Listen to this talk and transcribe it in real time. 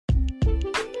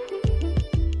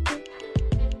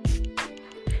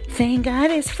Thank God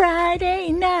it's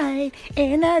Friday night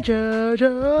and I just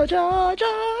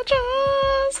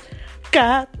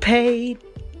got paid.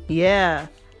 Yeah,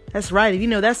 that's right. If you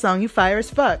know that song, you fire as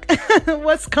fuck.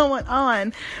 What's going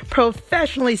on,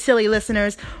 professionally silly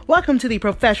listeners? Welcome to the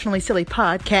Professionally Silly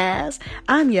Podcast.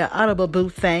 I'm your audible boo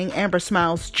thing, Amber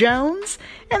Smiles Jones.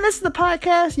 And this is the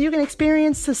podcast you can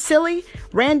experience the silly,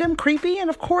 random, creepy, and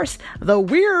of course, the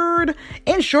weird.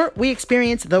 In short, we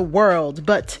experience the world,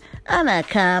 but on a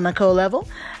comical level.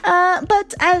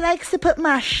 But I likes to put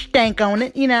my stank on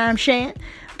it, you know what I'm saying?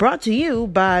 Brought to you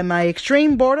by my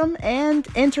extreme boredom and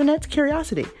internet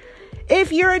curiosity.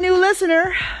 If you're a new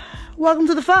listener, welcome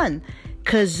to the fun,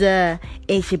 because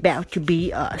it's about to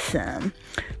be awesome.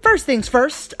 First things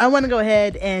first, I want to go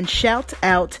ahead and shout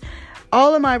out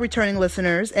all of my returning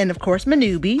listeners and, of course, my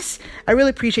newbies. I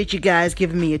really appreciate you guys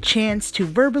giving me a chance to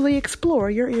verbally explore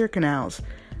your ear canals.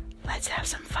 Let's have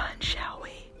some fun, shall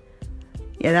we?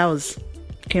 Yeah,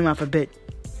 came off a bit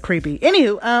creepy.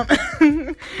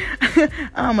 Anywho,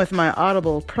 with my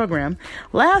Audible program,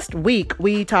 last week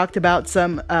we talked about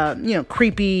some,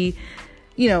 creepy,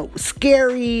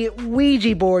 scary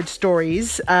Ouija board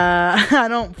stories. I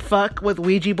don't fuck with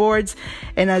Ouija boards.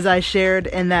 And as I shared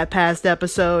in that past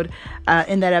episode, I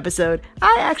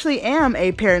actually am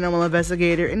a paranormal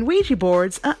investigator, and Ouija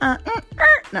boards,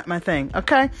 not my thing,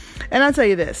 okay? And I'll tell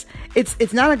you this,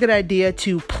 it's not a good idea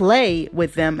to play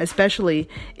with them, especially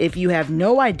if you have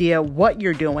no idea what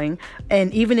you're doing.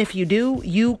 And even if you do,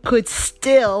 you could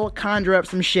still conjure up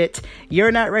some shit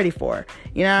you're not ready for.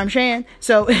 You know what I'm saying?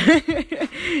 So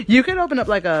you could open up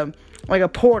like a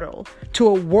portal to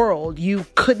a world you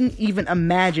couldn't even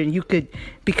imagine. You could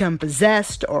become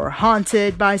possessed or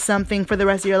haunted by something for the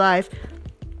rest of your life.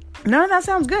 None of that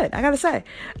sounds good, I gotta say.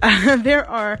 There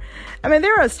are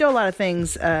still a lot of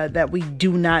things that we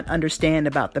do not understand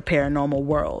about the paranormal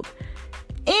world.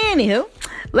 Anywho,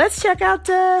 let's check out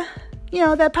that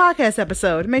podcast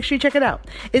episode. Make sure you check it out.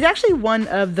 It's actually one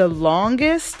of the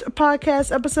longest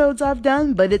podcast episodes I've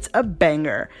done, but it's a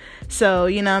banger. So,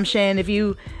 you know what I'm saying, if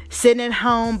you sitting at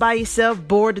home by yourself,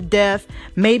 bored to death,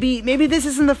 maybe this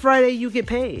isn't the Friday you get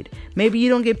paid. Maybe you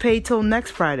don't get paid till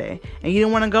next Friday and you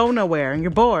don't want to go nowhere and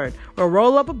you're bored. Or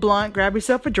roll up a blunt, grab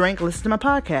yourself a drink, listen to my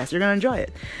podcast. You're going to enjoy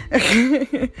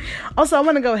it. Also, I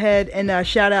want to go ahead and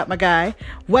shout out my guy,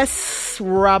 Wes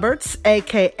Roberts,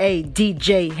 aka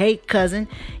DJ Hey Cousin.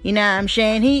 You know what I'm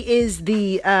saying? He is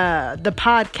the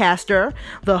podcaster,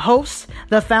 the host,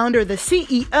 the founder, the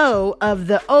CEO of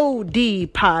the OD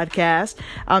podcast.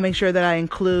 I'll make sure that I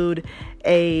include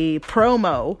a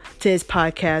promo to his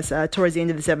podcast towards the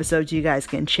end of this episode so you guys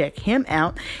can check him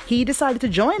out. He decided to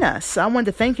join us. So I wanted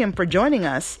to thank him for joining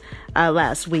us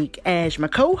last week as my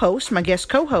guest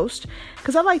co-host,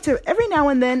 because I like to, every now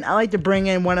and then, I like to bring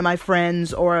in one of my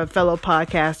friends or a fellow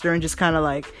podcaster and just kind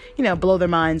of blow their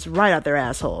minds right out their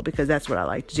asshole, because that's what I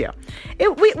like to do.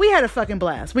 We had a fucking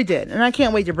blast. We did. And I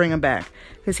can't wait to bring him back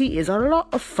because he is a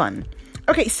lot of fun.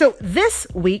 Okay, so this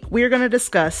week we are going to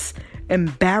discuss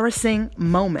embarrassing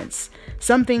moments,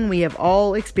 something we have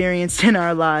all experienced in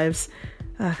our lives.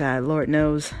 Oh God, Lord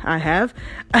knows I have.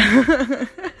 Oh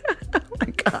my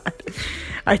God.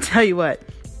 I tell you what,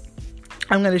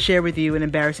 I'm going to share with you an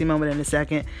embarrassing moment in a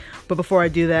second. But before I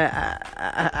do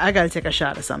that, I got to take a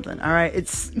shot of something. All right.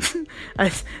 This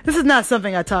is not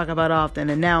something I talk about often.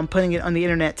 And now I'm putting it on the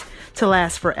internet to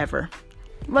last forever.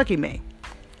 Lucky me.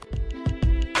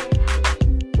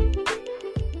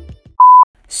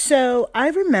 So I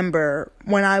remember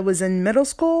when I was in middle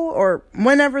school, or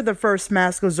whenever the first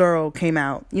Mask of Zorro came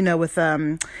out, with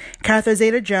Catherine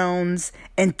Zeta-Jones,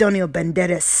 Antonio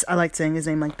Banderas, I like saying his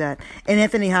name like that, and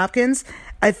Anthony Hopkins.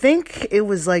 I think it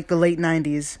was like the late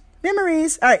 90s.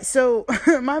 Memories. All right, so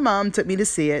my mom took me to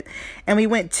see it, and we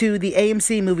went to the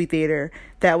AMC movie theater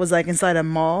that was like inside a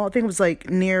mall. I think it was like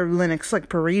near Lenox, like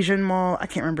Parisian Mall. I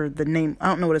can't remember the name. I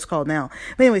don't know what it's called now.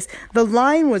 But anyways, the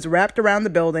line was wrapped around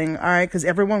the building, all right, because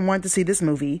everyone wanted to see this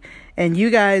movie. And you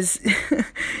guys,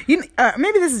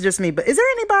 maybe this is just me, but is there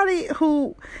anybody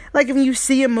who, like, if you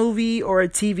see a movie or a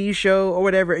TV show or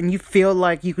whatever, and you feel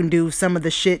like you can do some of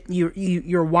the shit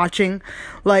you're watching?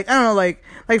 Like, I don't know,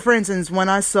 like for instance, when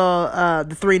I saw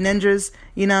The Three Ninjas,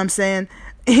 you know what I'm saying?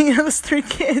 Those three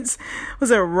kids,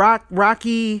 was it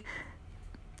Rocky?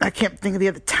 I can't think of the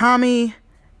other, Tommy.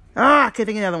 I can't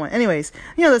think of the other one. Anyways,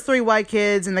 the three white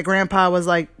kids and the grandpa was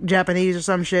like Japanese or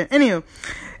some shit. Anywho,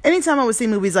 anytime I would see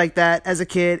movies like that as a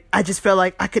kid, I just felt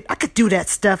like I could do that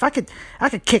stuff. I could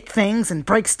kick things and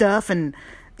break stuff, and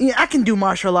I can do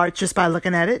martial arts just by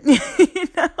looking at it.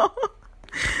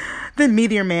 Then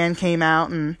Meteor Man came out,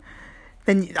 and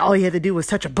then all he had to do was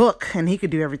touch a book and he could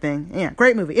do everything. Yeah,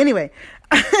 great movie. Anyway,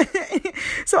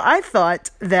 so I thought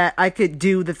that I could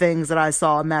do the things that I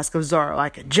saw in Mask of Zorro. I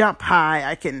could jump high.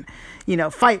 I can,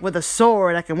 fight with a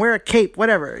sword. I can wear a cape,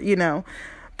 whatever,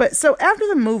 But so after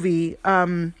the movie,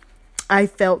 I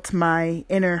felt my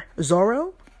inner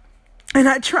Zorro. And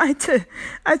I tried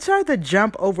to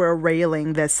jump over a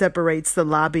railing that separates the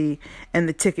lobby and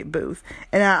the ticket booth.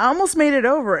 And I almost made it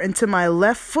over until my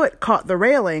left foot caught the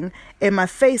railing and my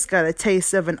face got a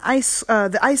taste of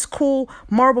the ice cool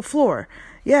marble floor.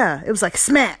 Yeah, it was like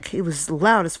smack. It was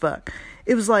loud as fuck.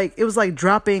 It was like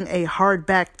dropping a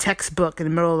hardback textbook in the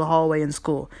middle of the hallway in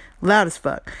school. Loud as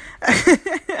fuck.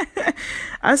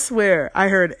 I swear I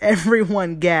heard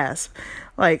everyone gasp.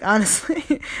 Like,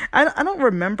 honestly, I don't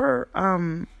remember. I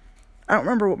don't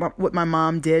remember what my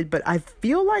mom did, but I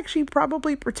feel like she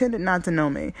probably pretended not to know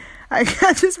me. I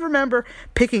just remember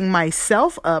picking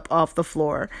myself up off the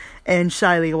floor and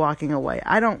shyly walking away.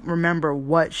 I don't remember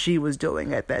what she was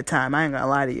doing at that time. I ain't gonna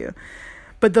lie to you.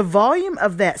 But the volume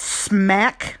of that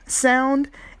smack sound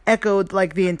echoed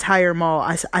like the entire mall.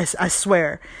 I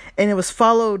swear. And it was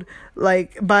followed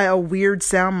like by a weird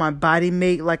sound my body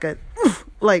made, like a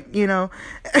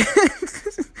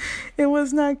it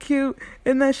was not cute,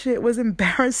 and that shit was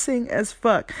embarrassing as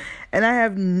fuck. And I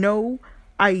have no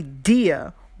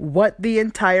idea what the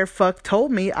entire fuck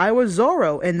told me I was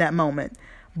Zorro in that moment.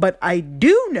 But I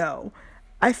do know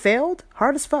I failed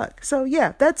hard as fuck. So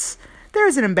yeah,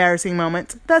 there's an embarrassing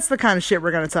moment. That's the kind of shit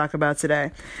we're going to talk about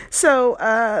today. So,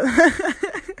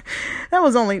 that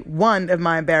was only one of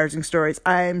my embarrassing stories.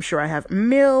 I'm sure I have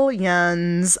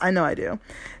millions. I know I do.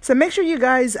 So make sure you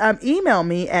guys email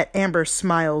me at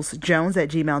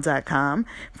ambersmilesjones@gmail.com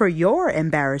for your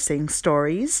embarrassing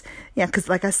stories. Yeah, because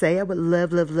like I say, I would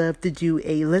love to do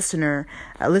a listener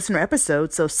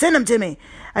episode. So send them to me.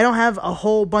 I don't have a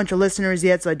whole bunch of listeners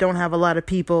yet, so I don't have a lot of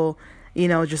people,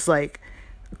 just like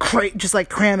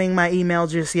cramming my email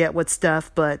just yet with stuff,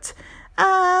 but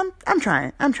I'm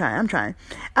trying. I've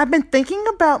been thinking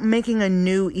about making a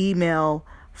new email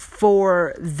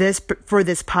for this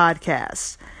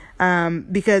podcast,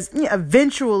 because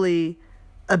eventually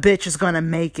a bitch is gonna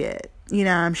make it. You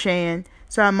know what I'm saying?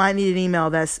 So I might need an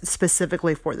email that's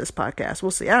specifically for this podcast.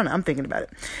 We'll see. I don't know. I'm thinking about it.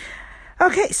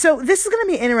 Okay, so this is going to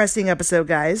be an interesting episode,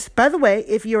 guys. By the way,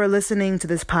 if you are listening to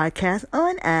this podcast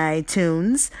on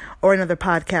iTunes or another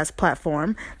podcast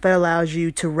platform that allows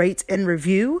you to rate and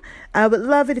review, I would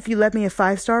love it if you left me a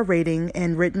 5-star rating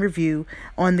and written review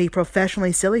on the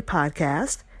Professionally Silly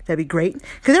podcast. That'd be great.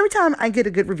 Because every time I get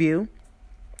a good review,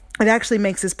 it actually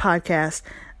makes this podcast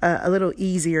a little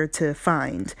easier to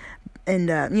find. And,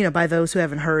 by those who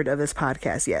haven't heard of this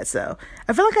podcast yet. So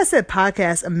I feel like I said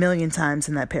podcast a million times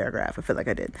in that paragraph. I feel like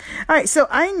I did. All right. So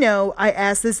I know I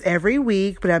ask this every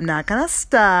week, but I'm not going to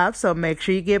stop. So make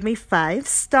sure you give me 5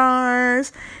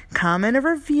 stars, comment a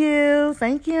review.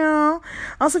 Thank you.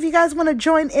 Also, if you guys want to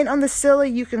join in on the silly,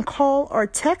 you can call or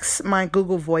text my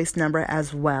Google Voice number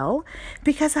as well,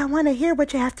 because I want to hear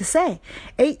what you have to say.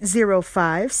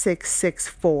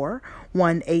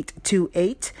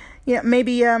 805-664-1828. Yeah,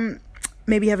 maybe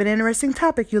you have an interesting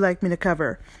topic you'd like me to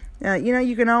cover.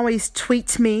 You can always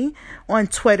tweet me on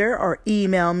Twitter or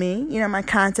email me. My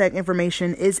contact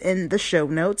information is in the show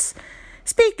notes.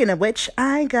 Speaking of which,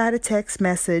 I got a text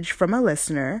message from a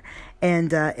listener,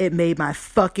 and it made my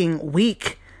fucking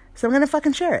week. So I'm going to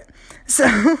fucking share it. So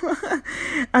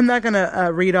I'm not going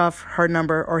to read off her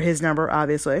number or his number,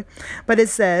 obviously. But it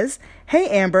says, "Hey,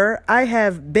 Amber, I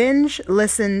have binge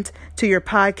listened to your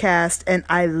podcast and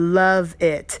I love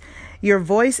it. Your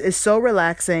voice is so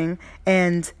relaxing,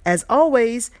 and as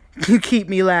always, you keep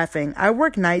me laughing. I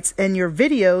work nights, and your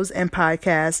videos and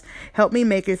podcasts help me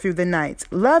make it through the nights.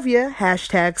 Love ya,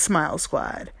 #Smile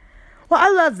Squad." Well,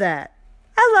 I love that.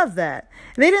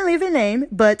 They didn't leave their name,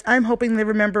 but I'm hoping they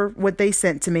remember what they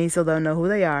sent to me so they'll know who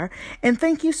they are. And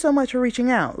thank you so much for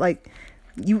reaching out. Like,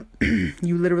 you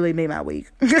literally made my week.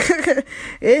 It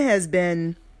has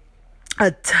been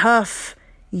a tough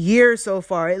year so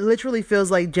far. It literally feels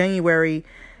like January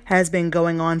has been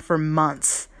going on for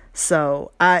months.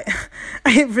 So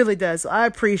it really does. So I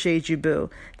appreciate you, boo.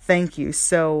 Thank you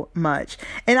so much.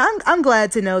 And I'm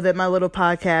glad to know that my little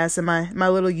podcast and my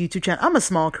little YouTube channel, I'm a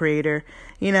small creator.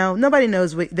 Nobody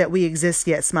knows that we exist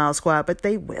yet, Smile Squad, but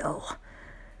they will.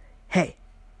 Hey,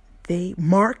 they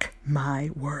mark my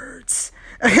words.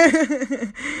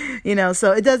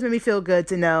 So it does make me feel good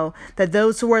to know that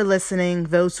those who are listening,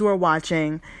 those who are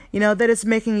watching, that it's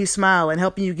making you smile and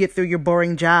helping you get through your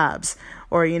boring jobs.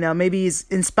 Or, maybe it's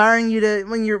inspiring you to,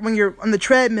 when you're on the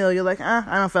treadmill, you're like,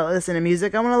 I don't feel like listening to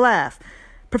music. I want to laugh.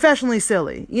 professionally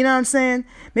silly. You know what I'm saying?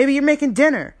 Maybe you're making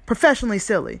dinner, professionally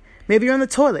silly. Maybe you're on the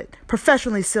toilet,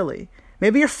 professionally silly.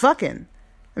 Maybe you're fucking.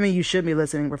 I mean, you should be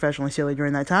listening professionally silly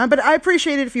during that time, but I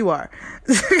appreciate it if you are.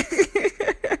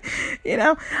 You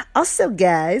know, also,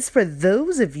 guys, for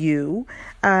those of you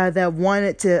that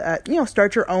wanted to,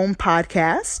 start your own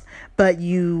podcast, but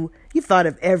you thought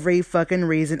of every fucking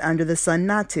reason under the sun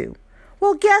not to.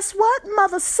 Well, guess what,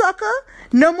 mother sucker?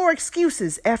 No more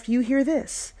excuses after you hear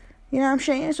this. You know what I'm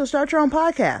saying? So start your own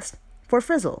podcast for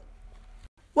Frizzle.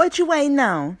 What you ain't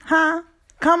known, huh?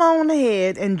 Come on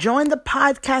ahead and join the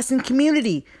podcasting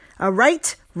community, all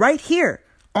right? Right here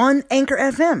on Anchor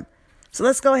FM. So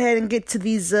let's go ahead and get to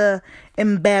these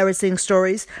embarrassing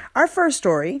stories. Our first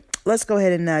story, let's go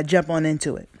ahead and jump on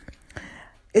into it.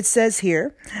 It says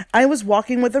here, I was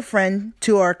walking with a friend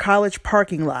to our college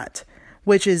parking lot,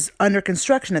 which is under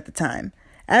construction at the time.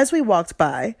 As we walked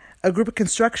by, a group of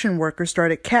construction workers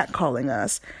started catcalling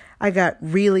us. I got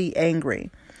really angry.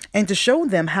 And to show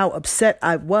them how upset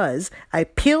I was, I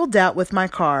peeled out with my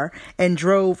car and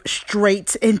drove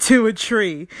straight into a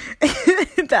tree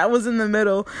that was in the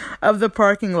middle of the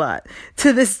parking lot.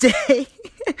 To this day,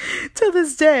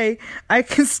 I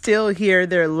can still hear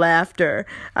their laughter.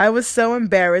 I was so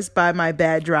embarrassed by my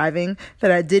bad driving that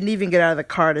I didn't even get out of the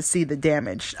car to see the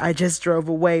damage. I just drove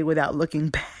away without looking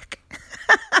back.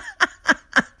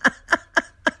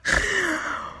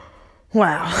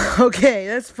 Wow. Okay,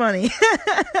 that's funny.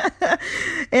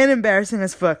 And embarrassing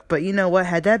as fuck. But you know what?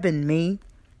 Had that been me,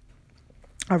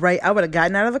 all right, I would have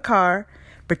gotten out of the car,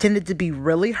 pretended to be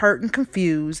really hurt and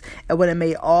confused, and would have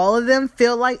made all of them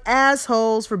feel like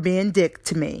assholes for being dick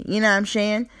to me. You know what I'm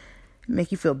saying?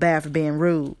 Make you feel bad for being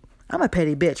rude. I'm a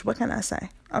petty bitch. What can I say?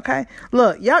 Okay?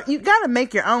 Look, y'all, you got to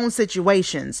make your own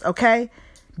situations, okay?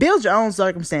 Build your own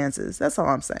circumstances. That's all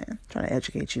I'm saying. Trying to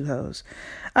educate you hoes.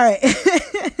 All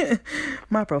right.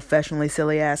 My professionally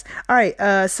silly ass. All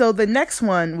right. So the next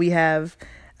one we have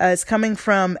is coming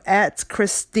from at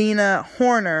Christina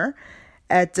Horner.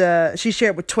 She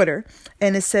shared with Twitter,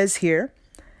 and it says here,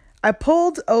 I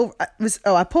pulled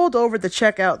over to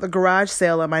check out the garage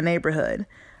sale in my neighborhood.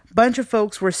 Bunch of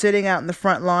folks were sitting out in the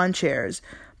front lawn chairs,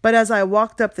 but as I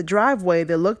walked up the driveway,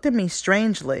 they looked at me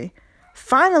strangely.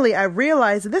 Finally, I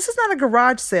realized that this is not a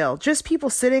garage sale, just people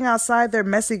sitting outside their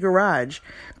messy garage.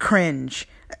 Cringe.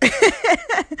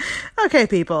 Okay,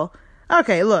 people.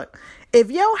 Okay, look. If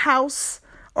your house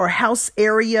or house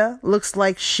area looks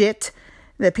like shit,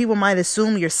 that people might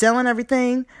assume you're selling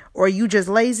everything or you just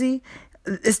lazy,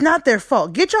 it's not their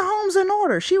fault. Get your homes in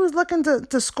order. She was looking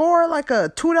to score like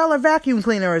a $2 vacuum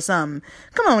cleaner or something.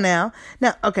 Come on now.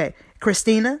 Now, okay,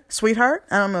 Christina, sweetheart,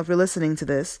 I don't know if you're listening to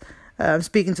this. I'm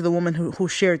speaking to the woman who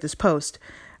shared this post.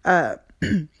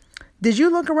 Did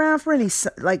you look around for any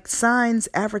signs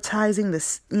advertising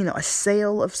this, a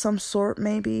sale of some sort?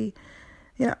 Maybe,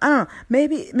 I don't know.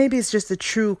 Maybe it's just the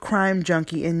true crime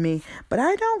junkie in me. But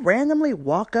I don't randomly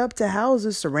walk up to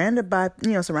houses surrounded by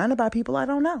people I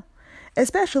don't know,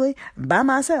 especially by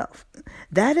myself.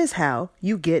 That is how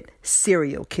you get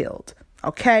serial killed.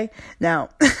 Okay. Now,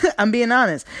 I'm being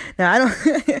honest. Now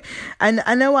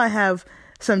I know I have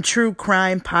some true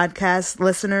crime podcast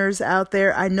listeners out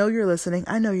there. I know you're listening.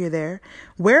 I know you're there.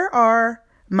 Where are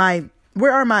my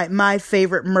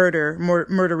favorite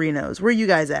murderinos? Where are you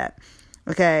guys at?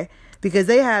 Okay. Because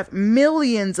they have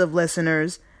millions of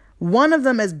listeners. One of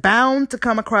them is bound to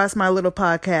come across my little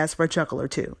podcast for a chuckle or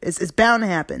two. It's bound to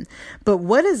happen. But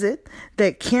what is it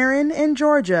that Karen and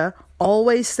Georgia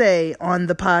always say on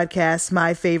the podcast,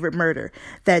 My Favorite Murder?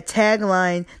 That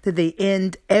tagline that they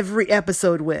end every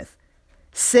episode with.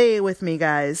 Say it with me,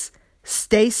 guys.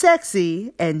 Stay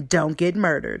sexy and don't get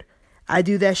murdered. I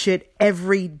do that shit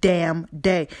every damn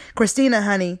day. Christina,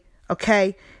 honey,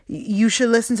 okay? You should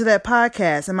listen to that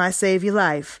podcast. It might save your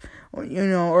life.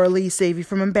 Or at least save you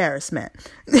from embarrassment.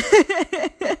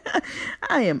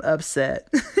 I am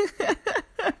upset.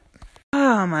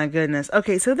 Oh my goodness.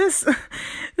 Okay, so this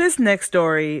next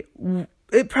story,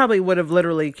 it probably would have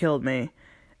literally killed me.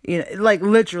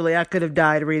 Literally, I could have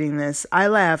died reading this. I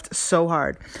laughed so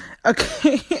hard.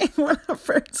 Okay,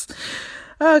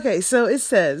 okay, so it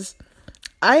says,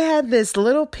 I had this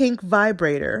little pink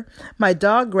vibrator. My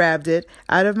dog grabbed it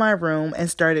out of my room and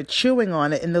started chewing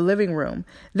on it in the living room.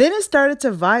 Then it started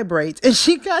to vibrate, and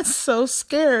she got so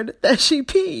scared that she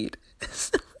peed.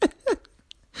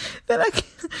 Then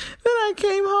I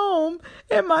came home,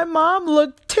 and my mom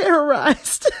looked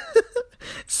terrorized.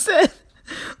 Said,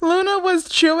 Luna was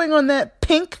chewing on that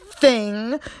pink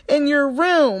thing in your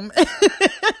room.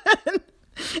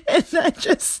 And I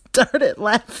just started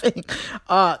laughing.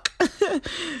 AWK,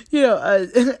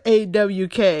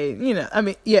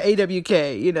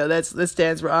 AWK, that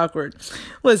stands for awkward.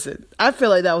 Listen, I feel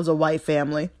like that was a white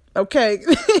family. Okay.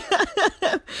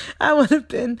 I would have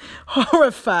been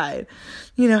horrified,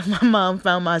 if my mom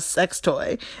found my sex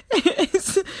toy. I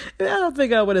don't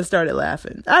think I would have started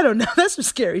laughing. I don't know. That's some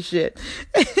scary shit.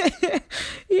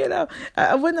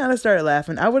 I would not have started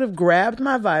laughing. I would have grabbed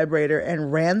my vibrator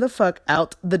and ran the fuck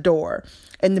out the door.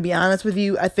 And to be honest with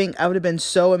you, I think I would have been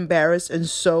so embarrassed and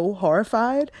so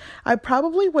horrified, I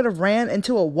probably would have ran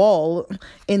into a wall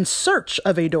in search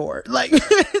of a door. Like,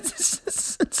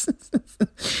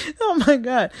 oh my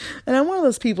God. And I'm one of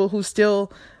those people who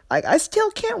still, I still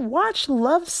can't watch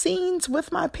love scenes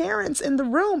with my parents in the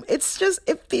room. It's just,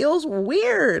 it feels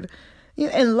weird.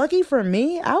 And lucky for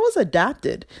me, I was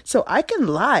adopted, so I can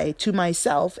lie to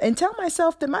myself and tell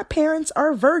myself that my parents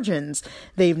are virgins.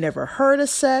 They've never heard of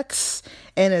sex,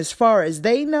 and as far as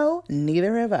they know,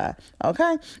 neither have I.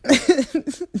 Okay, I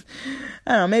don't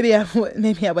know. Maybe I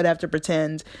would have to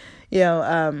pretend,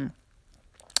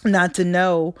 not to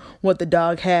know what the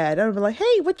dog had. I'd be like,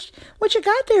 "Hey, what you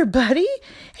got there, buddy?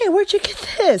 Hey, where'd you get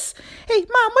this? Hey,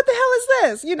 Mom, what the hell is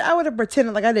this?" I would have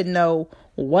pretended like I didn't know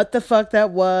what the fuck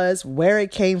that was, where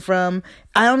it came from.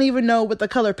 I don't even know what the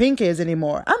color pink is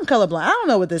anymore. I'm colorblind. I don't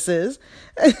know what this is.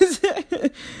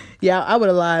 Yeah, I would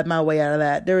have lied my way out of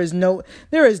that. There is no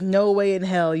way in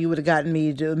hell you would have gotten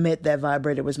me to admit that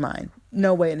vibrator was mine.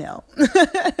 No way in hell.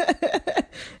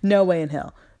 No way in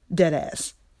hell. Dead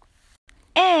ass.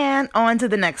 And on to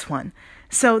the next one.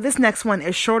 So this next one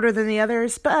is shorter than the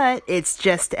others, but it's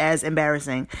just as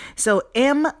embarrassing. So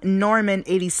M. Norman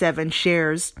 87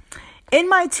 shares, "In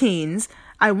my teens,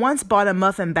 I once bought a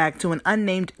muffin back to an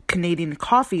unnamed Canadian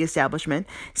coffee establishment,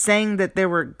 saying that there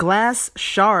were glass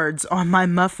shards on my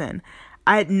muffin.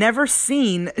 I had never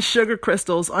seen sugar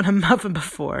crystals on a muffin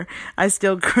before. I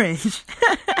still cringe."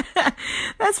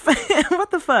 That's funny.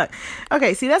 What the fuck?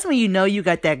 Okay, see, that's when you know you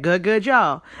got that good,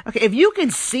 y'all. Okay, if you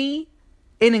can see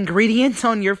an ingredient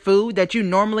on your food that you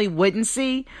normally wouldn't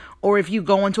see, or if you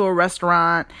go into a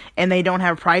restaurant and they don't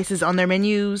have prices on their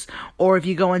menus, or if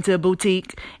you go into a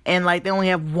boutique and they only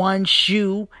have one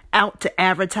shoe out to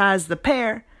advertise the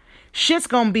pair, shit's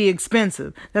gonna be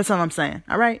expensive. That's all I'm saying.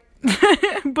 All right.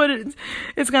 But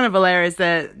it's kind of hilarious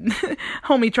that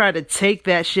homie tried to take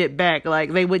that shit back.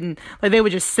 They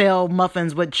would just sell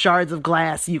muffins with shards of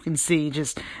glass you can see.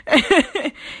 Just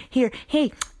here,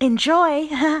 hey, enjoy.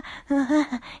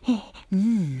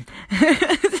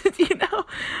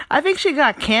 I think she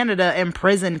got Canada and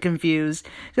prison confused,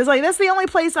 because that's the only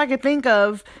place I could think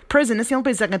of. Prison. That's the only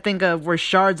place I can think of where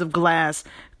shards of glass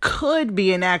could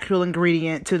be an actual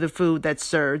ingredient to the food that's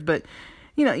served, but.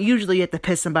 Usually you have to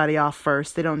piss somebody off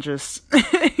first. They don't just,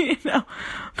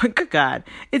 but good God,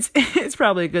 it's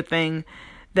probably a good thing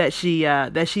that she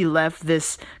left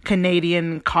this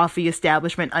Canadian coffee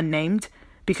establishment unnamed,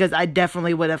 because I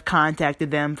definitely would have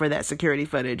contacted them for that security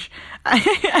footage.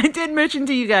 I did mention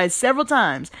to you guys several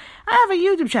times, I have a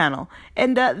YouTube channel,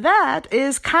 and that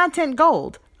is content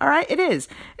gold. All right, it is.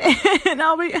 And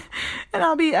I'll be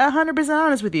 100%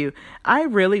 honest with you. I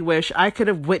really wish I could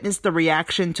have witnessed the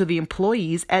reaction to the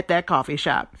employees at that coffee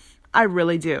shop. I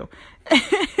really do.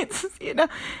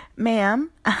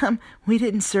 Ma'am, we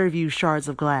didn't serve you shards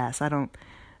of glass. I don't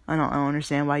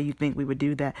understand why you think we would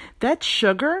do that. That's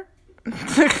sugar?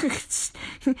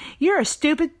 You're a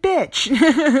stupid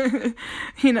bitch.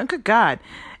 Good God.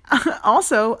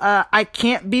 Also, I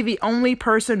can't be the only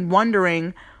person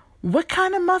wondering, what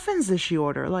kind of muffins does she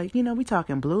order? We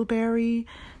talking blueberry,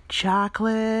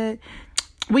 chocolate.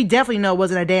 We definitely know it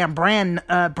wasn't a damn bran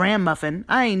muffin.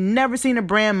 I ain't never seen a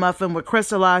bran muffin with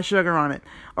crystallized sugar on it,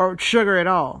 or sugar at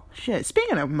all. Shit,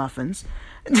 speaking of muffins,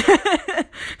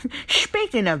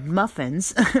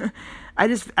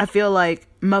 I feel like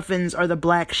muffins are the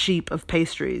black sheep of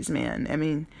pastries, man. I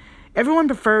mean, everyone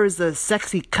prefers the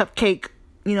sexy cupcake,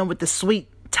 with the sweet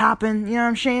topping, you know what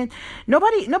I'm saying?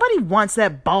 Nobody wants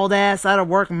that bald ass out of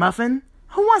work muffin.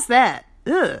 Who wants that?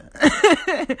 Ugh.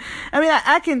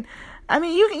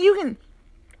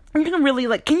 You can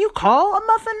really, can you call a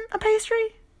muffin a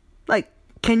pastry?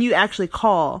 Can you actually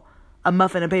call a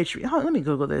muffin a pastry? Hold on, let me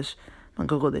Google this. I'm gonna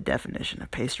Google the definition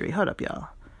of pastry. Hold up, y'all.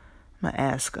 I'm gonna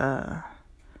ask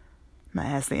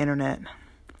the internet.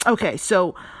 Okay,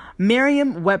 so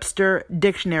Merriam-Webster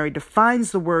Dictionary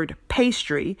defines the word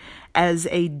pastry as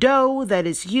a dough that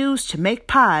is used to make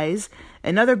pies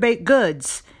and other baked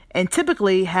goods, and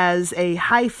typically has a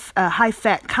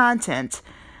high-fat content,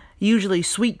 usually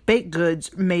sweet baked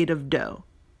goods made of dough.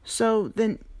 So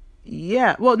then,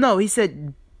 yeah. Well, no, he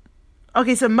said,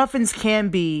 Okay, so muffins can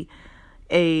be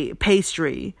a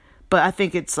pastry, but I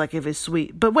think it's like if it's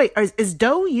sweet. But wait, is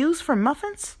dough used for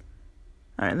muffins?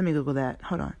 All right, let me Google that.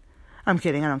 Hold on. I'm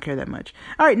kidding. I don't care that much.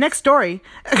 All right, next story.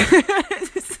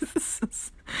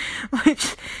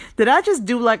 Which, did I just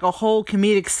do like a whole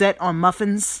comedic set on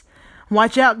muffins?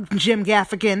 Watch out, Jim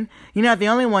Gaffigan. You're not the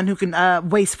only one who can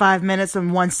waste 5 minutes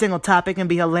on one single topic and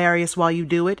be hilarious while you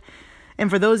do it. And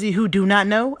for those of you who do not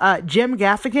know, Jim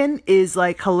Gaffigan is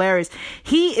like hilarious.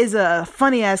 He is a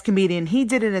funny ass comedian. He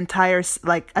did an entire,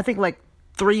 I think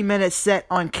 3-minute set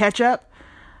on ketchup,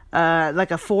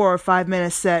 like a 4 or 5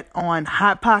 minute set on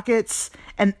Hot Pockets.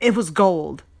 And it was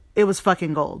gold. It was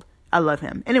fucking gold. I love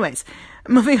him. Anyways,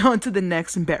 moving on to the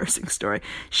next embarrassing story.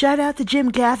 Shout out to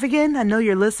Jim Gaffigan. I know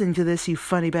you're listening to this, you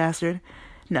funny bastard.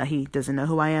 No, he doesn't know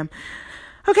who I am.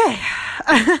 Okay.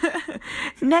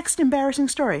 Next embarrassing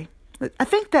story. I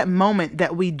think that moment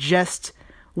that we just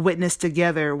witnessed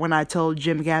together when I told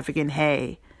Jim Gaffigan,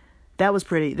 hey, that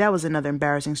was another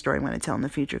embarrassing story I'm going to tell in the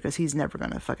future because he's never going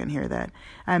to fucking hear that.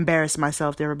 I embarrassed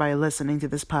myself to everybody listening to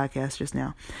this podcast just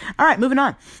now. All right, moving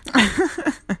on.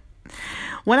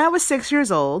 When I was 6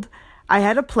 years old, I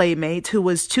had a playmate who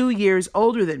was 2 years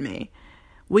older than me.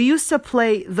 We used to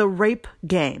play the rape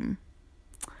game.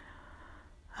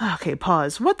 Okay,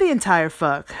 pause. What the entire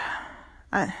fuck?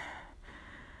 Let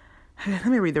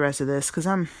me read the rest of this because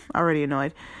I'm already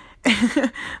annoyed.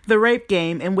 The rape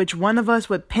game in which one of us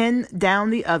would pin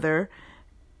down the other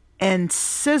and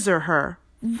scissor her.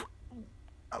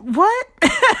 What?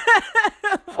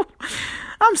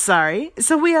 I'm sorry.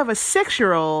 So we have a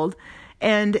 6-year-old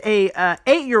and a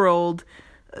 8-year-old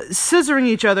scissoring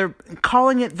each other,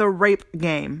 calling it the rape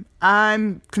game.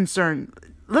 I'm concerned.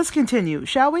 Let's continue,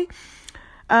 shall we?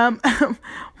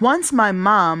 Once my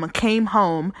mom came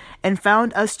home and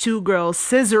found us two girls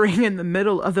scissoring in the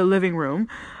middle of the living room.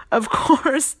 Of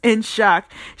course, in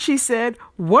shock, she said,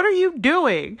 "What are you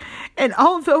doing?" And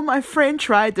although my friend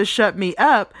tried to shut me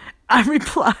up, I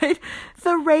replied,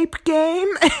 "The rape game."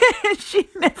 She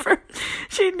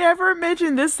never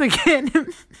mentioned this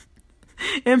again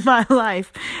in my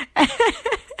life.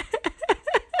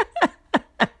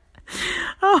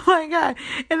 Oh my God.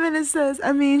 And then it says,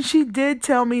 she did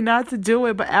tell me not to do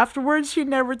it, but afterwards she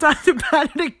never talked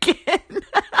about it again.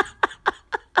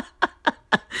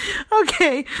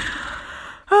 Okay.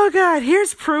 Oh God,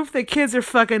 here's proof that kids are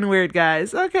fucking weird,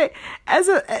 guys. Okay. As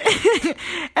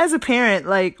a parent,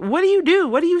 what do you do?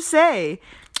 What do you say?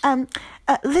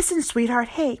 Listen, sweetheart.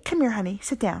 Hey, come here, honey.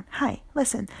 Sit down. Hi.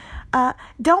 Listen.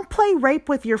 Don't play rape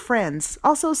with your friends.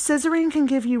 Also, scissoring can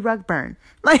give you rug burn.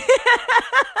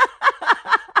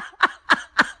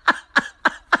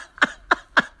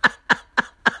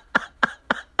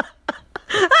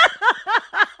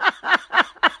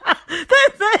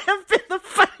 That may have been the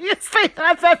funniest thing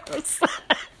I've ever said.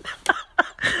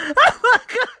 Oh my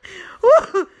God.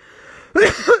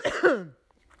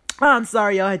 Oh, I'm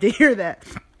sorry y'all had to hear that.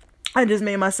 I just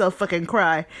made myself fucking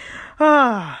cry.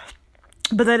 But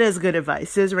that is good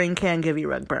advice. Scissoring can give you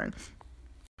rug burn.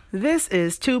 This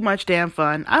is too much damn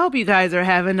fun. I hope you guys are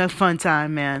having a fun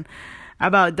time, man. I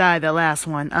about died the last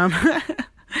one.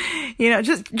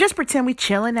 Just pretend we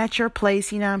chilling at your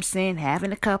place, you know what I'm saying?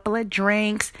 Having a couple of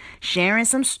drinks, sharing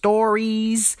some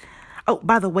stories. Oh,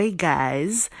 by the way,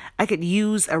 guys, I could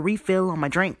use a refill on my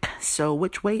drink. So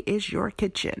which way is your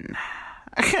kitchen?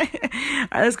 All right,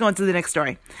 let's go on to the next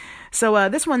story. So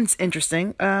this one's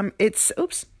interesting.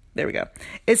 There we go.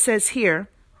 It says here,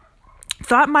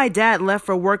 thought my dad left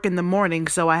for work in the morning,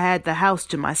 so I had the house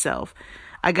to myself.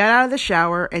 I got out of the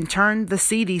shower and turned the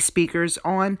CD speakers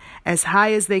on as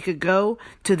high as they could go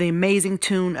to the amazing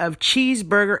tune of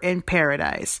Cheeseburger in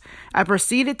Paradise. I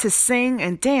proceeded to sing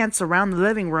and dance around the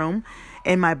living room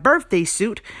in my birthday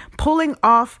suit, pulling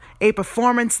off a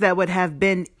performance that would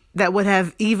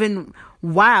have even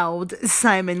wowed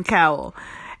Simon Cowell.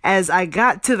 As I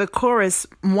got to the chorus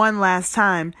one last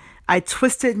time, I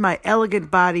twisted my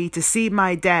elegant body to see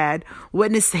my dad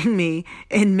witnessing me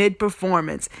in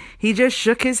mid-performance. He just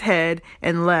shook his head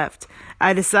and left.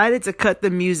 I decided to cut the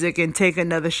music and take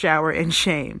another shower in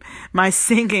shame. My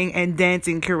singing and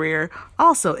dancing career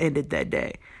also ended that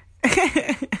day.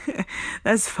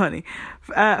 That's funny.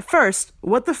 First,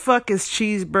 what the fuck is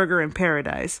Cheeseburger in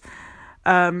Paradise?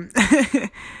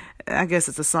 I guess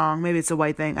it's a song. Maybe it's a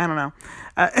white thing. I don't know.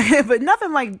 But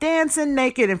nothing like dancing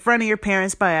naked in front of your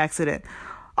parents by accident.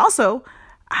 Also,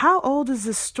 how old is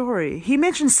this story? He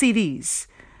mentioned CDs.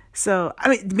 So,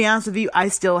 to be honest with you, I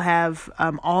still have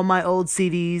all my old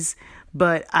CDs,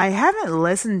 but I haven't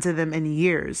listened to them in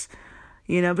years.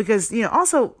 Because,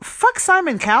 also, fuck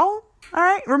Simon Cowell. All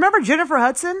right. Remember Jennifer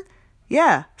Hudson?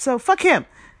 Yeah. So fuck him.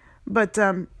 But,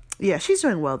 yeah, she's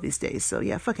doing well these days. So,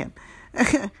 yeah, fuck him.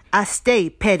 I stay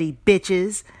petty,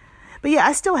 bitches. But, yeah,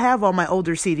 I still have all my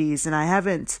older CDs, and I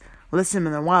haven't listened to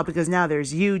them in a while because now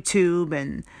there's YouTube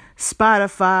and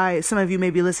Spotify. Some of you may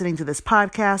be listening to this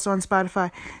podcast on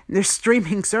Spotify. There's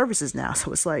streaming services now.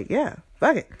 So it's like, yeah,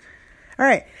 fuck it. All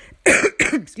right.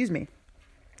 Excuse me.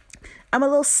 I'm a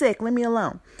little sick. Leave me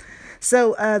alone.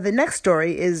 So the next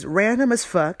story is random as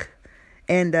fuck.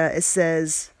 And it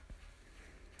says,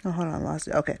 oh, hold on. I lost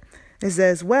it. Okay. It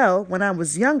says, well, when I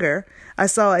was younger, I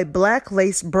saw a black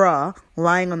lace bra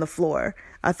lying on the floor.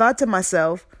 I thought to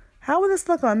myself, how would this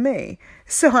look on me?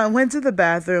 So I went to the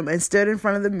bathroom and stood in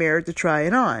front of the mirror to try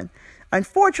it on.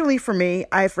 Unfortunately for me,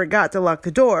 I forgot to lock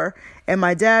the door, and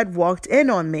my dad walked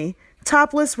in on me,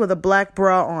 topless with a black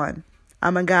bra on.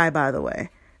 I'm a guy, by the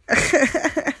way.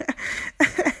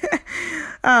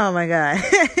 Oh my God.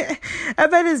 I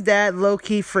bet his dad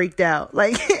low-key freaked out.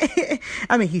 Like,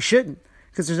 I mean, he shouldn't,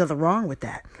 because there's nothing wrong with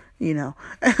that. You know,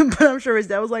 but I'm sure his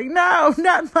dad was like, no,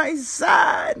 not my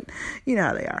son. You know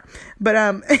how they are. But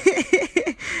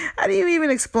how do you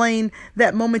even explain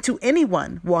that moment to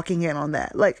anyone walking in on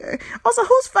that? Like, also,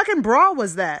 whose fucking bra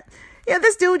was that? Yeah,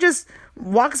 this dude just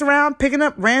walks around picking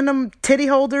up random titty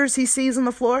holders he sees on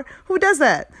the floor. Who does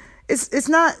that? It's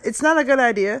not a good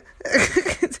idea.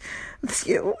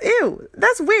 Ew,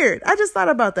 that's weird. I just thought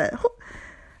about that. All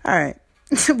right.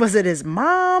 Was it his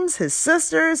mom's, his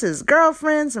sisters, his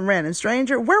girlfriend, some random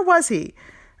stranger? Where was he?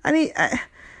 I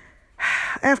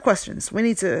have questions. We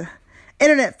need to,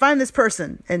 internet, find this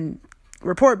person and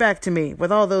report back to me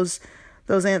with all those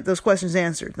questions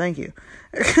answered. Thank you.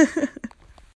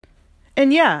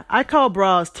 And yeah, I call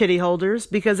bras titty holders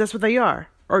because that's what they are.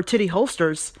 Or titty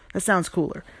holsters. That sounds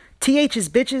cooler. TH's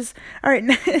bitches. All right,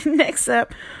 next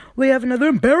up, we have another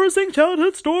embarrassing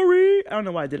childhood story. I don't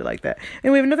know why I did it like that.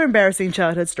 And we have another embarrassing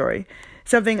childhood story.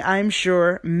 Something I'm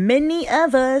sure many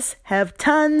of us have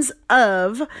tons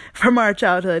of from our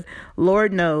childhood.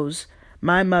 Lord knows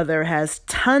my mother has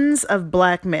tons of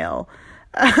blackmail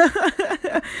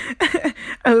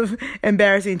of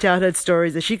embarrassing childhood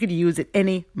stories that she could use at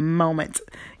any moment.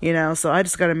 You know, so I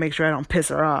just got to make sure I don't piss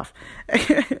her off.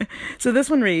 So this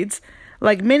one reads,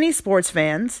 like many sports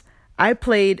fans, I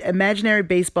played imaginary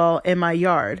baseball in my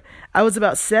yard. I was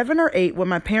about 7 or 8 when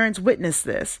my parents witnessed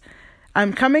this.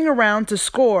 I'm coming around to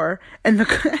score and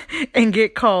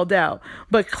get called out,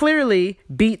 but clearly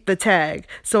beat the tag.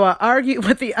 So I argued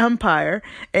with the umpire,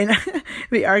 and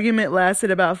the argument lasted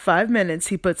about 5 minutes,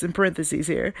 he puts in parentheses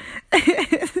here,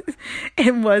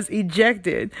 and was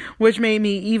ejected, which made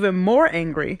me even more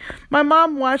angry. My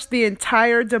mom watched the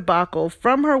entire debacle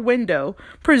from her window,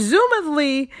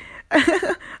 presumably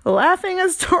laughing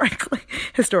hysterically.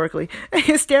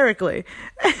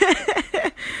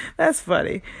 That's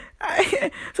funny.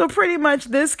 So pretty much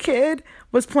this kid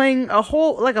was playing a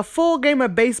full game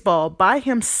of baseball by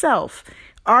himself,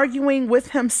 arguing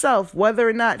with himself whether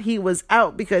or not he was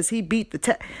out because he beat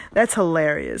the That's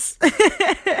hilarious.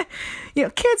 You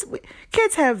know,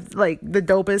 kids have like the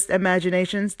dopest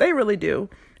imaginations. They really do.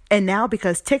 And now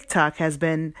because TikTok has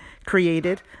been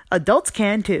created, adults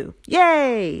can too.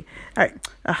 Yay! All right.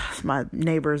 My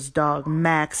neighbor's dog,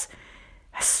 Max.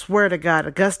 I swear to God,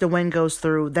 a gust of wind goes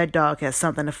through, that dog has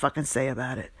something to fucking say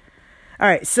about it. All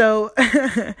right, so,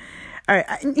 all right,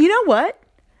 you know what?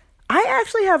 I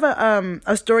actually have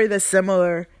a story that's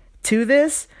similar to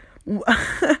this.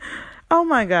 Oh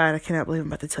my God, I cannot believe I'm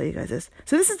about to tell you guys this.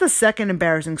 So this is the second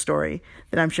embarrassing story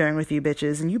that I'm sharing with you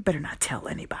bitches, and you better not tell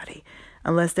anybody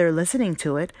unless they're listening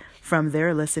to it from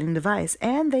their listening device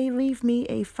and they leave me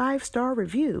a 5-star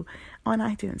review on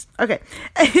iTunes. Okay.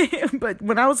 But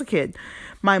when I was a kid,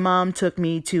 my mom took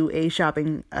me to a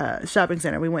shopping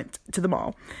center. We went to the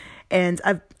mall, and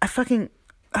I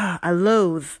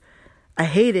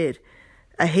hated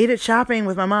shopping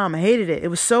with my mom. I hated it. It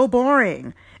was so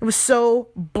boring.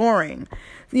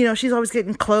 You know, she's always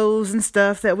getting clothes and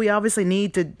stuff that we obviously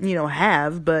need to, you know,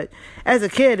 have. But as a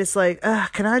kid, it's like,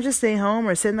 can I just stay home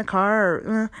or sit in the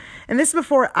car? And this is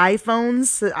before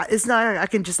iPhones. It's not, I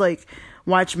can just like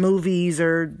watch movies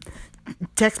or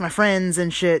text my friends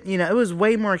and shit. You know, it was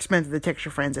way more expensive to text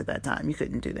your friends at that time. You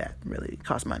couldn't do that. Really, it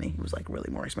cost money. It was like really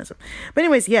more expensive. But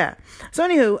anyways, yeah. So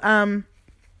anywho,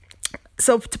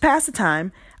 so to pass the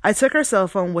time, I took her cell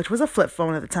phone, which was a flip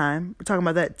phone at the time. We're talking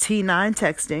about that T9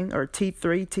 texting or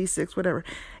T3, T6, whatever.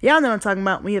 Y'all know what I'm talking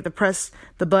about. When you have to press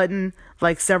the button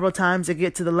like several times to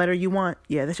get to the letter you want.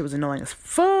 Yeah, that shit was annoying as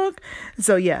fuck.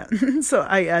 So yeah, so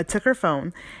I took her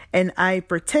phone and I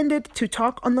pretended to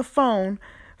talk on the phone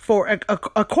for,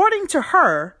 according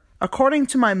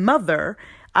to my mother,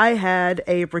 I had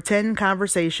a pretend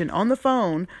conversation on the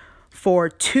phone for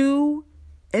 2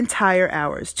 entire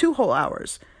hours, 2 whole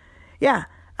hours. Yeah.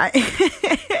 I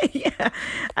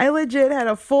legit had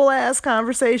a full ass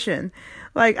conversation.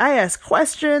 Like, I asked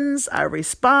questions, I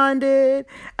responded,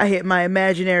 I hit my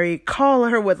imaginary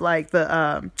caller with like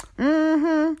the,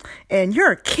 and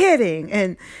you're kidding.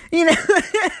 And,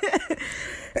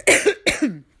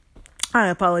 I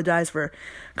apologize for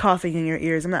coughing in your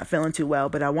ears. I'm not feeling too well,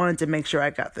 but I wanted to make sure I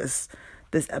got this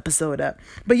episode up.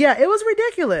 But yeah, it was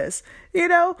ridiculous,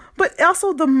 but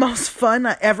also the most fun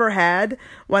I ever had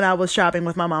when I was shopping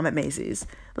with my mom at Macy's.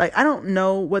 Like, I don't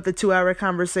know what the 2-hour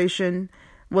conversation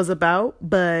was about,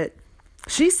 but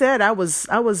she said I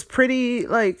was pretty,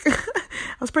 like,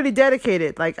 I was pretty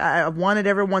dedicated. Like, I wanted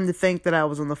everyone to think that I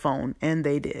was on the phone, and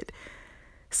they did.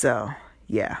 So,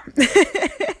 yeah.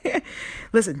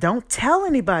 Listen, don't tell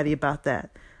anybody about that,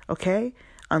 okay?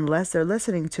 Unless they're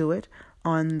listening to it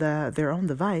on their own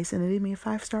device and leave me a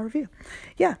 5-star review.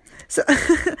 Yeah. So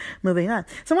moving on.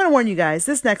 So I'm going to warn you guys,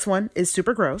 this next one is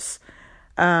super gross.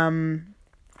 Female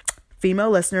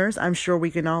listeners, I'm sure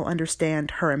we can all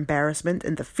understand her embarrassment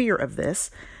and the fear of this.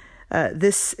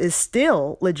 This is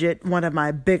still legit one of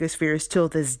my biggest fears till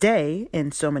this day,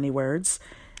 in so many words.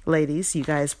 Ladies, you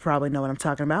guys probably know what I'm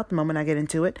talking about the moment I get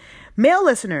into it. Male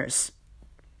listeners,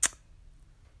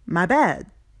 my bad.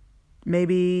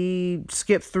 Maybe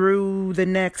skip through the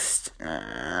next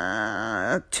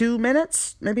 2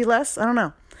 minutes, maybe less. I don't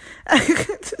know.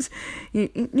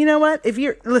 You know what?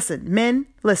 Men,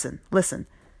 listen.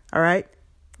 All right?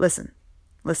 Listen,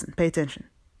 pay attention.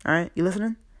 All right? You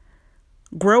listening?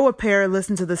 Grow a pair,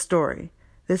 listen to the story.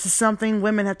 This is something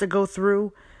women have to go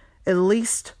through at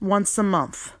least once a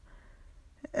month.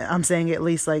 I'm saying at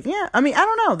least, like, yeah. I mean, I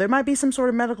don't know. There might be some sort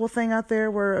of medical thing out there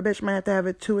where a bitch might have to have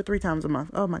it 2 or 3 times a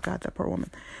month. Oh my God, that poor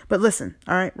woman. But listen,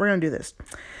 all right, we're going to do this.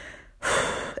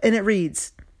 And it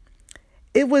reads,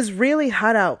 it was really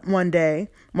hot out one day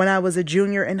when I was a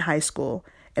junior in high school,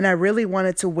 and I really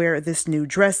wanted to wear this new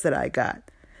dress that I got.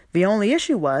 The only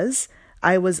issue was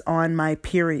I was on my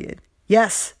period.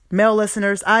 Yes, male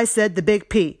listeners, I said the big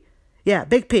P. Yeah,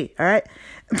 big P, all right?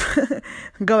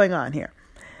 Going on here.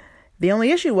 The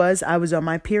only issue was I was on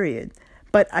my period.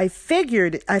 But I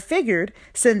figured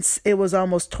since it was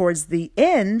almost towards the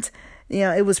end,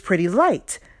 it was pretty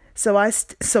light. So I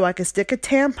could stick a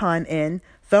tampon in,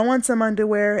 throw on some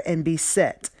underwear, and be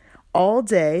set. All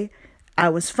day, I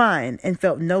was fine and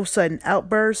felt no sudden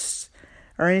outbursts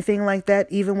or anything like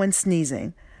that, even when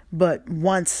sneezing. But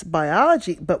once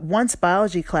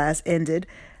biology class ended,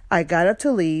 I got up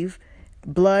to leave.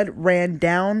 Blood ran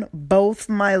down both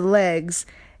my legs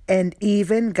and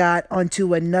even got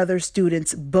onto another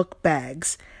student's book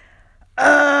bags.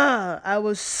 I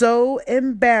was so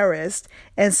embarrassed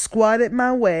and squatted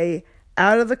my way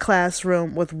out of the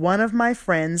classroom with one of my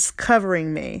friends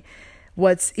covering me.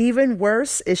 What's even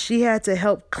worse is she had to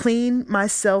help clean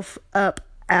myself up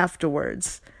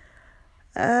afterwards.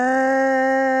 Gross.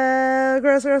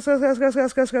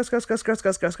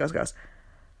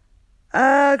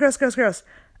 Gross.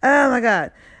 Oh my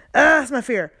God. That's my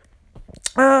fear.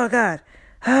 Oh God.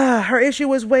 Her issue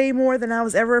was way more than I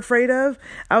was ever afraid of.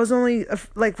 I was only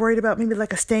worried about maybe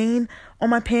like a stain on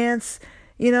my pants,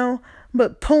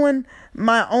 but pulling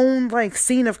my own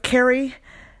scene of Carrie,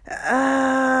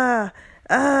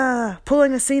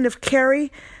 pulling a scene of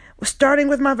Carrie, starting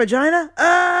with my vagina.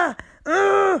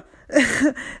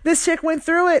 This chick went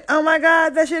through it. Oh my God,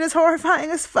 that shit is horrifying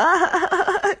as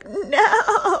fuck.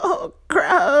 No,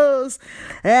 gross.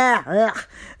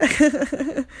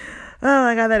 Oh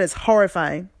my God, that is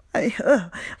horrifying. Well,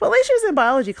 at least she was in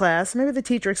biology class. Maybe the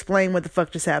teacher explained what the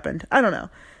fuck just happened. I don't know.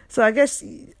 So I guess,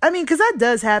 because that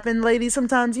does happen, ladies.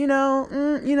 Sometimes, you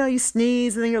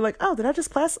sneeze and then you're like, oh, did I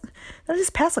just pass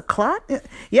a clot?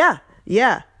 Yeah.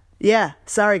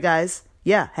 Sorry, guys.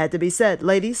 Yeah, had to be said.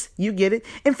 Ladies, you get it.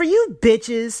 And for you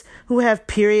bitches who have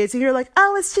periods and you're like,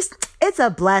 oh, it's a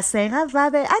blessing. I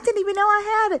love it. I didn't even know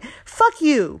I had it. Fuck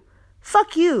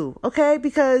you, okay?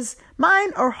 Because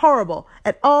mine are horrible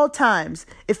at all times.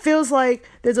 It feels like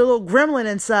there's a little gremlin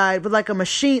inside with like a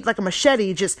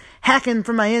machete just hacking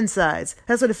from my insides.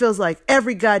 That's what it feels like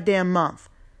every goddamn month.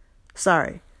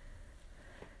 Sorry.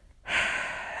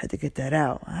 Had to get that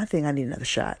out. I think I need another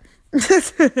shot.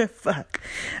 Fuck.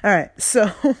 All right.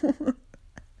 So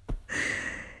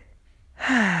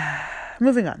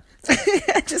moving on.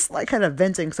 Just kind of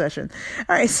venting session.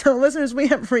 All right. So listeners, we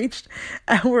have reached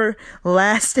our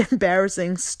last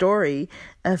embarrassing story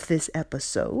of this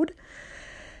episode.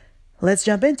 Let's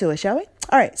jump into it, shall we?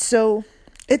 All right. So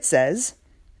it says,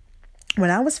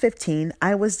 when I was 15,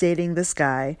 I was dating this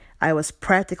guy I was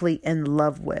practically in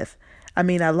love with. I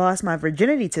lost my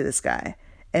virginity to this guy.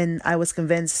 and I was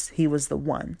convinced he was the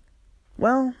one.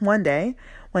 Well, one day,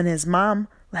 when his mom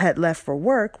had left for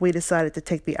work, we decided to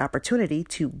take the opportunity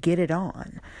to get it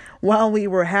on. While we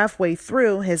were halfway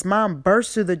through, his mom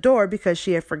burst through the door because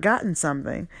she had forgotten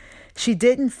something. She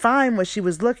didn't find what she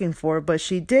was looking for, but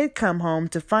she did come home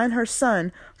to find her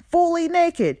son fully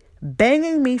naked,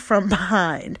 banging me from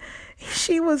behind.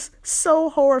 She was so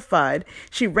horrified.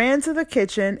 She ran to the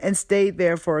kitchen and stayed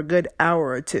there for a good hour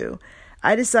or two.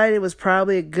 I decided it was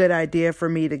probably a good idea for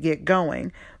me to get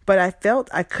going, but I felt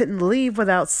I couldn't leave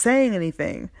without saying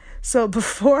anything. So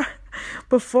before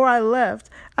I left,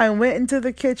 I went into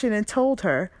the kitchen and told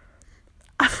her,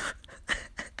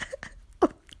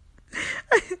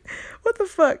 what the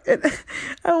fuck? And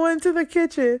I went to the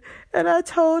kitchen and I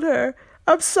told her,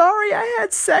 I'm sorry I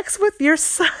had sex with your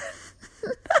son.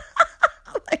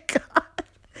 Oh my God.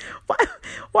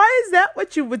 Why is that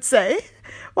what you would say?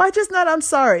 Why just not, I'm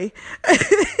sorry?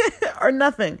 Or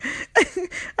nothing.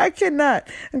 I cannot.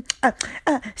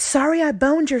 Sorry I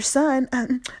boned your son.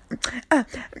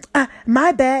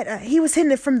 My bad. He was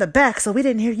hitting it from the back, so we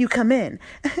didn't hear you come in.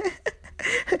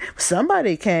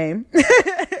 Somebody came.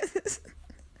 That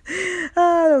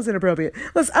was inappropriate.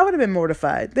 Listen, I would have been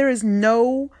mortified. There is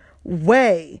no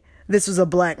way this was a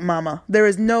black mama. There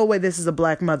is no way this is a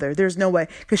black mother. There's no way.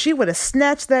 Because she would have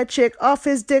snatched that chick off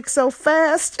his dick so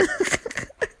fast.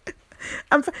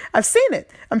 I've seen it.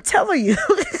 I'm telling you.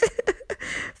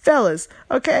 Fellas,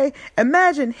 okay?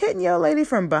 Imagine hitting your lady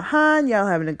from behind, y'all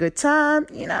having a good time,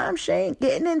 you know what I'm saying?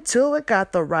 Getting into it,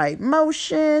 got the right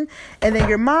motion, and then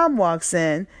your mom walks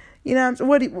in, you know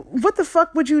what the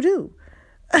fuck would you do?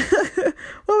 What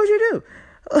would you do?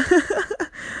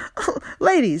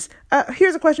 Ladies,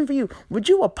 here's a question for you. Would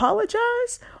you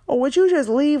apologize or would you just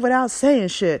leave without saying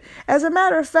shit? As a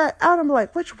matter of fact, I'm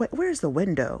like, which way? Where's the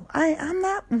window? I'm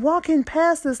not walking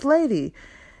past this lady.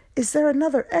 Is there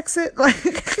another exit? Like,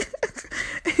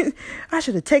 I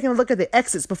should have taken a look at the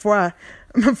exits before I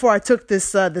took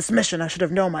this mission. I should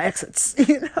have known my exits,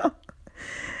 you know?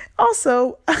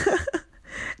 Also,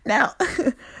 now,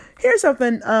 here's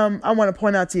something I want to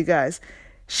point out to you guys.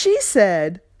 She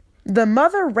said the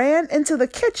mother ran into the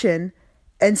kitchen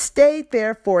and stayed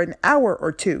there for an hour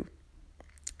or two.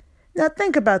 Now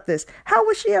think about this. How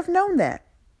would she have known that?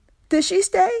 Did she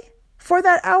stay for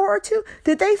that hour or two?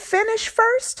 Did they finish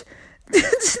first?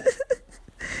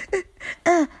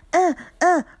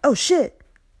 Oh shit.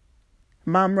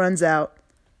 Mom runs out.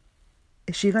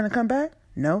 Is she gonna come back?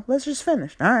 No, let's just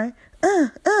finish. All right.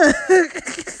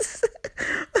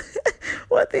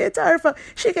 What the entire fuck?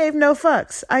 She gave no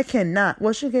fucks. I cannot.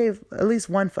 Well, she gave at least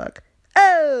one fuck.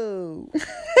 Oh.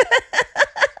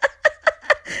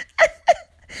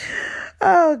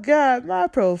 Oh, God. My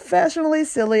professionally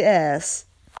silly ass.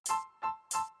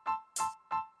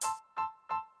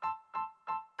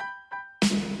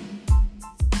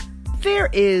 If there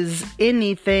is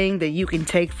anything that you can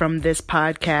take from this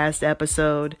podcast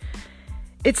episode,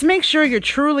 it's make sure you're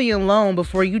truly alone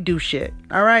before you do shit.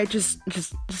 All right, just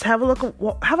have a look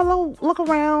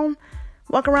around,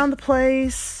 walk around the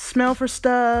place, smell for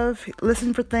stuff,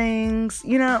 listen for things.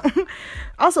 You know.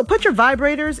 Also, put your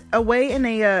vibrators away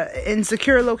in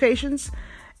secure locations.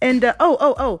 And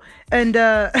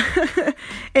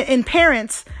and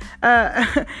parents,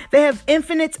 they have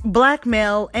infinite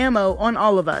blackmail ammo on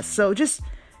all of us. So just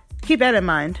keep that in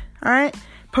mind. All right.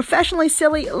 Professionally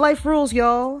silly life rules,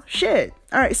 y'all. Shit.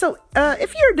 All right. So,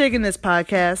 if you're digging this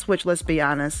podcast, which let's be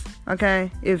honest,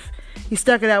 okay, if you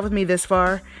stuck it out with me this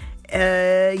far,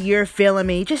 you're feeling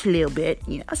me just a little bit,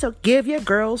 you know. So give your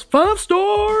girls 5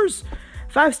 stars.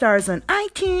 5 stars on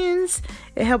iTunes.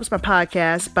 It helps my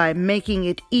podcast by making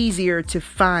it easier to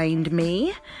find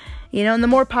me. You know, and the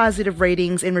more positive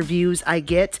ratings and reviews I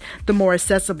get, the more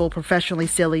accessible Professionally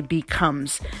Silly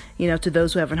becomes, you know, to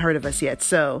those who haven't heard of us yet.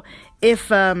 So if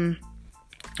there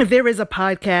is a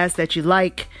podcast that you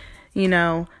like, you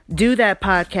know, do that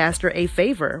podcaster a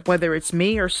favor, whether it's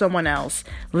me or someone else.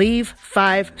 Leave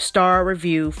 5-star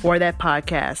review for that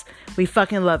podcast. We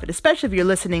fucking love it, especially if you're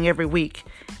listening every week.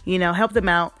 You know, help them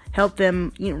out, help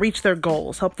them reach their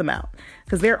goals, help them out.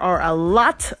 Because there are a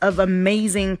lot of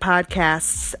amazing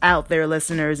podcasts out there,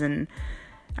 listeners, and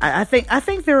I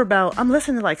think they're about, I'm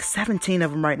listening to like 17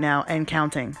 of them right now and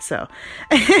counting. So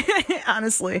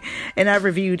honestly, and I've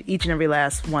reviewed each and every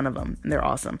last one of them. They're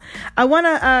awesome. I want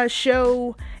to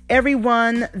show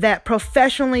everyone that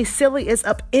Professionally Silly is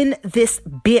up in this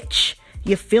bitch.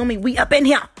 You feel me? We up in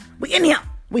here. We in here.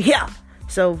 We here.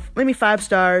 So leave me 5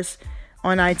 stars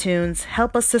on iTunes.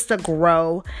 Help us sister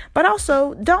grow. But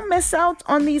also don't miss out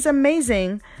on these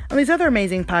amazing these other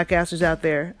amazing podcasters out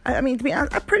there. I mean, to be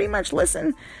honest, I pretty much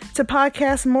listen to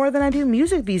podcasts more than I do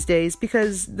music these days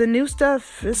because the new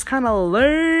stuff is kind of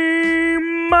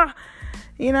lame.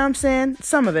 You know what I'm saying?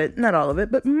 Some of it, not all of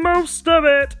it, but most of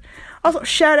it. Also,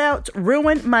 shout out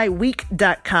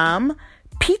ruinmyweek.com,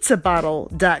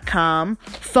 pizzabottle.com,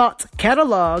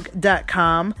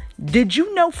 thoughtcatalog.com,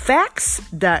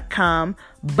 didyouknowfacts.com,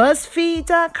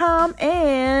 buzzfeed.com,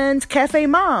 and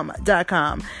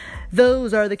cafemom.com.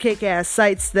 Those are the kick-ass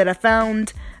sites that I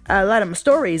found a lot of my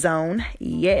stories on.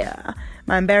 Yeah,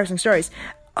 my embarrassing stories.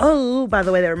 Oh, by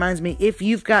the way, that reminds me, if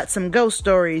you've got some ghost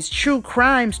stories, true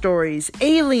crime stories,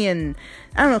 alien,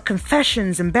 I don't know,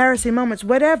 confessions, embarrassing moments,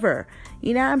 whatever,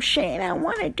 you know what I'm saying? I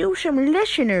want to do some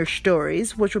listener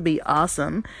stories, which would be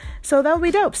awesome. So that would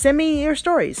be dope. Send me your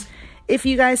stories. If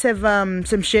you guys have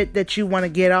some shit that you want to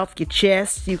get off your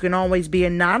chest, you can always be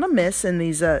anonymous in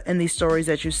these stories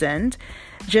that you send.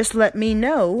 Just let me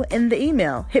know in the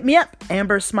email. Hit me up,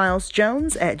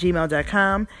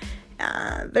 ambersmilesjones@gmail.com.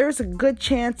 There's a good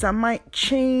chance I might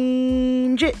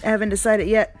change it. I haven't decided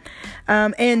yet.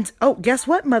 And guess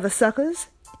what, mother suckers?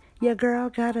 Your girl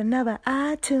got another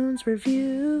iTunes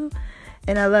review,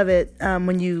 and I love it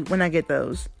when I get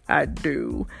those. I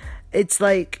do. It's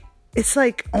like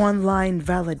online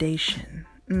validation.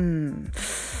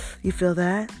 You feel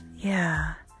that?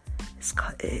 Yeah.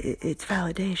 It's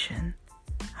validation.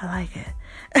 I like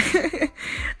it.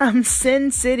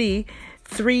 Sin City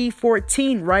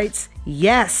 314 writes,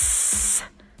 yes,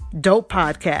 dope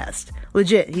podcast.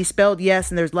 Legit, he spelled yes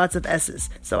and there's lots of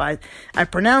S's. So I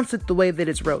pronounce it the way that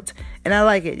it's wrote. And I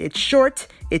like it. It's short,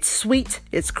 it's sweet,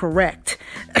 it's correct.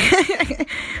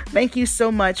 Thank you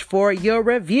so much for your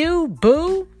review,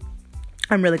 boo.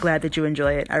 I'm really glad that you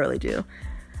enjoy it. I really do.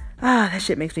 That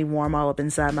shit makes me warm all up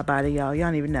inside my body, y'all. Y'all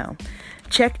don't even know.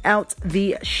 Check out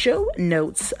the show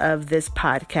notes of this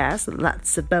podcast.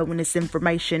 Lots of bonus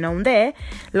information on there.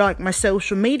 Like my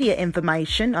social media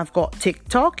information. I've got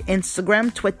TikTok,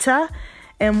 Instagram, Twitter,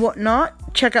 and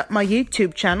whatnot. Check out my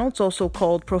YouTube channel. It's also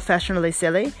called Professionally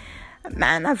Silly.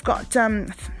 Man, I've got a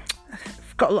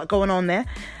lot going on there.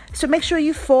 So make sure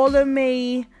you follow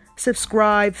me,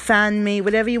 subscribe, fan me,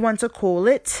 whatever you want to call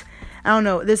it. I don't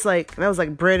know, that was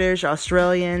like British,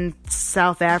 Australian,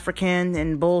 South African,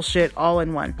 and bullshit all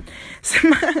in one. So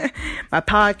my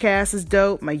podcast is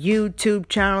dope. My YouTube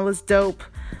channel is dope.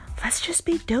 Let's just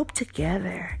be dope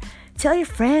together. Tell your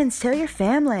friends, tell your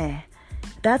family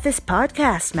about this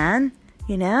podcast, man.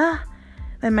 You know?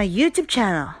 And my YouTube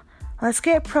channel. Let's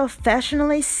get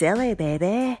professionally silly,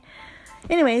 baby.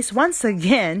 Anyways, once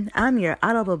again, I'm your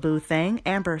audible boo thing,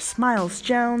 Amber Smiles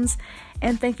Jones.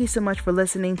 And thank you so much for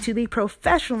listening to the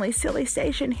Professionally Silly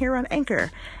Station here on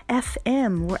Anchor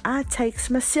FM, where I take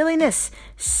my silliness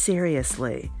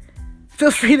seriously.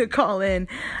 Feel free to call in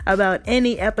about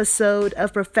any episode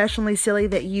of Professionally Silly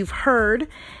that you've heard.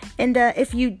 And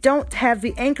if you don't have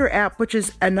the Anchor app, which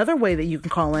is another way that you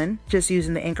can call in, just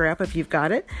using the Anchor app if you've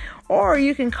got it, or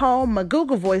you can call my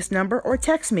Google Voice number or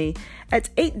text me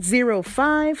at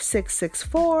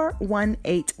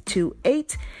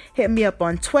 805-664-1828. Hit me up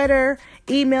on Twitter.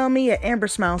 Email me at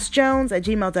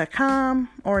ambersmilesjones@gmail.com,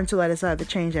 or until I decide to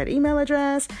change that email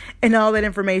address. And all that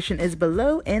information is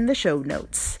below in the show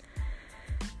notes.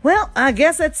 Well, I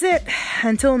guess that's it.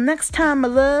 Until next time, my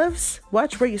loves,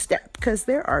 watch where you step, because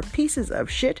there are pieces of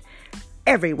shit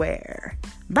everywhere.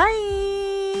 Bye!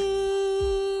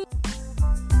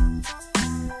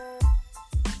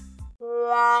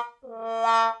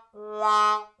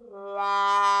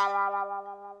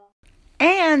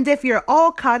 And if you're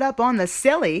all caught up on the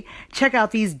silly, check out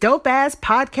these dope-ass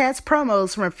podcast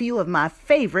promos from a few of my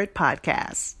favorite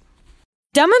podcasts.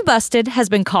 Dumb and Busted has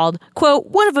been called, quote,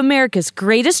 one of America's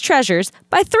greatest treasures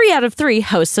by 3 out of 3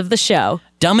 hosts of the show.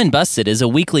 Dumb and Busted is a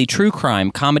weekly true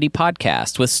crime comedy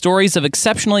podcast with stories of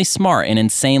exceptionally smart and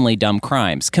insanely dumb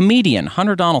crimes. Comedian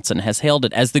Hunter Donaldson has hailed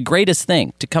it as the greatest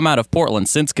thing to come out of Portland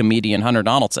since comedian Hunter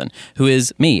Donaldson, who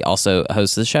is me, also a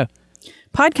host of the show.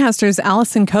 Podcasters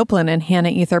Allison Copeland and Hannah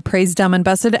Ether praise Dumb and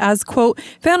Busted as, quote,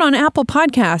 found on Apple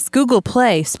Podcasts, Google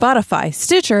Play, Spotify,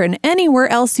 Stitcher, and anywhere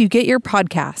else you get your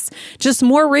podcasts. Just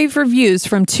more rave reviews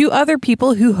from 2 other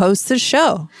people who host the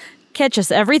show. Catch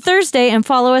us every Thursday and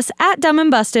follow us at Dumb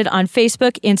and Busted on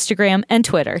Facebook, Instagram, and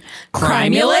Twitter.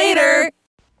 Crime you later!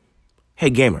 Hey,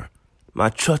 gamer. My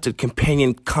trusted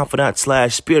companion, confidant /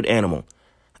 spirit animal.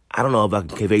 I don't know if I can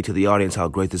convey to the audience how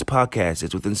great this podcast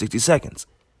is within 60 seconds.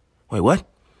 Wait, what?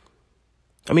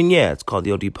 I mean, yeah, it's called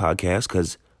the OD Podcast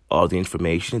because all the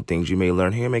information and things you may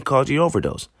learn here may cause you to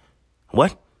overdose.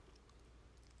 What?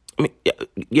 I mean,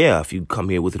 Yeah, if you come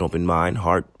here with an open mind,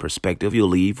 heart, perspective, you'll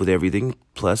leave with everything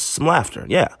plus some laughter.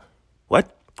 Yeah.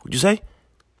 What? What'd you say?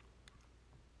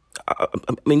 I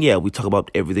mean, yeah, we talk about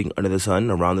everything under the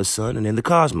sun, around the sun, and in the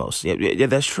cosmos. Yeah,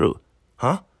 that's true.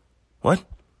 Huh? What?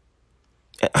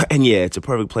 And yeah, it's a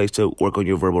perfect place to work on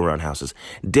your verbal roundhouses.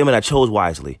 Damn it, I chose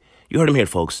wisely. You heard him here,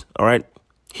 folks, all right?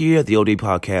 Here at the OD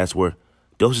Podcast, where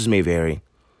doses may vary,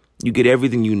 you get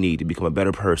everything you need to become a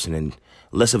better person and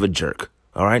less of a jerk,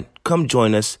 all right? Come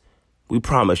join us. We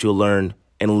promise you'll learn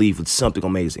and leave with something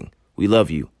amazing. We love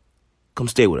you. Come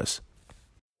stay with us.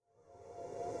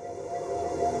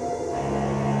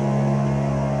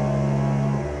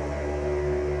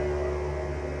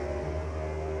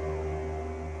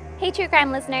 Hey, true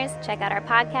crime listeners, check out our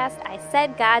podcast, I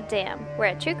Said Goddamn. We're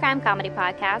a true crime comedy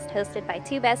podcast hosted by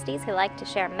two besties who like to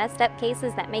share messed up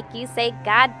cases that make you say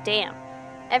goddamn.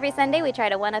 Every Sunday, we try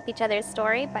to one-up each other's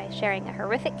story by sharing a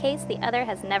horrific case the other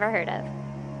has never heard of.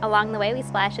 Along the way, we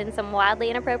splash in some wildly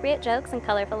inappropriate jokes and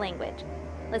colorful language.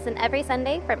 Listen every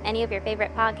Sunday from any of your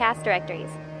favorite podcast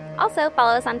directories. Also,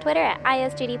 follow us on Twitter at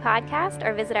ISGD Podcast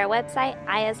or visit our website,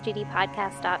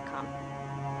 isgdpodcast.com.